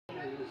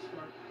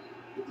start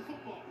with the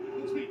football.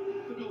 Let's meet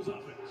the Bills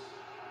offense.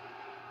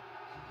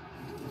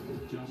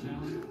 Josh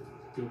Allen,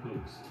 go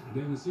Pokes.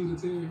 Devin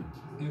Singletary,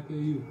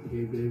 FAU.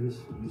 Gabe Davis,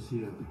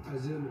 UCF.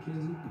 Isaiah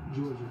McKenzie,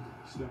 Georgia.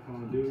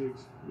 Stephon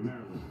Diggs,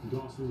 Maryland.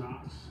 Dawson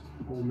Knox,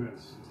 Ole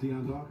Miss.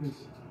 Deion Dawkins,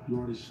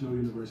 Florida Snow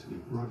University.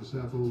 Roger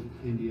Saffold,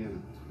 Indiana.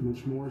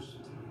 Mitch Morse,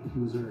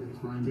 Missouri.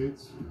 Brian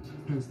Bates,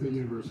 Penn State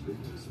University.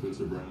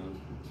 Spencer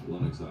Brown,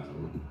 Lenox,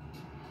 Iowa.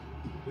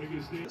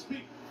 Biggest name. Let's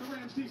meet the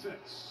Rams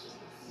defense.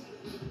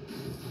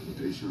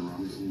 Deshaun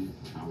Robinson,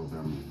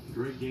 Alabama.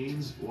 Greg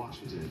Gaines,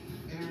 Washington.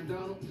 Aaron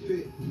Donald,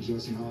 Pitt.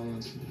 Justin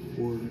Hollins,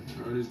 Oregon.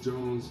 Ernest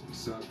Jones,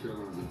 South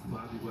Carolina.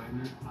 Bobby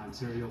Wagner,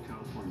 Ontario,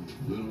 California.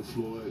 Leonard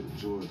Floyd,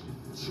 Georgia.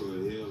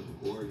 Troy Hill,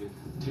 Oregon.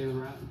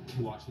 Taylor Rapp,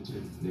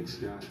 Washington. Nick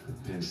Scott,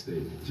 Penn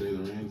State.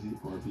 Jalen Ramsey,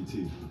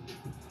 RPT.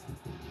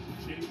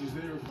 Changes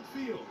there in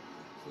the field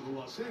for the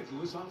Los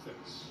Angeles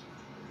offense.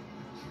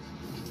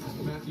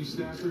 Matthew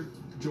Stafford,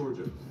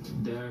 Georgia.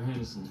 Darren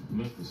Henderson,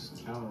 Memphis.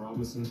 Allen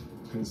Robinson,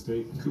 Penn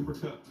State. Cooper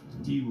Kupp,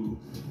 Iwu.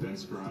 Ben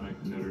Skowronek,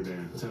 Notre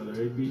Dame. Tyler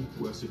Higbee,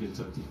 Western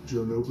Kentucky.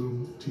 Joe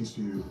Nobu,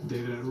 TCU.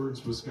 David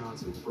Edwards,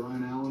 Wisconsin.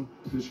 Brian Allen,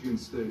 Michigan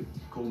State.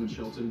 Coleman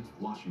Shelton,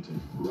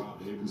 Washington. Rob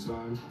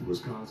Havenstein,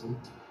 Wisconsin.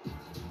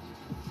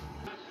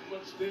 Not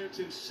much there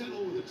to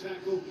settle with the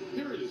tackle.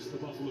 Here is the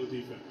Buffalo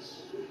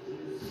defense.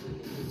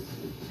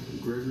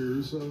 Gregory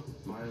Rousseau,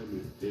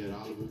 Miami. Ed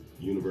Oliver,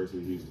 University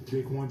of Houston.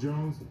 Daquan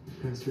Jones,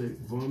 Penn State.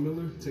 Von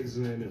Miller, Texas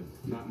A&M.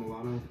 Matt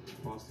Milano,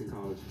 Boston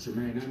College.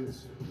 Jermaine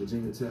Evans,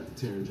 Virginia Tech.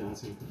 Taryn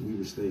Johnson,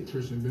 Weaver State.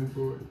 Christian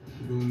Benford,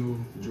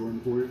 Villanova.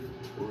 Jordan Porter,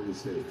 Oregon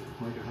State.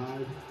 Micah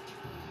Hyde,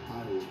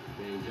 Iowa.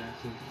 Dane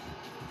Jackson,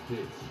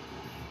 Pitt.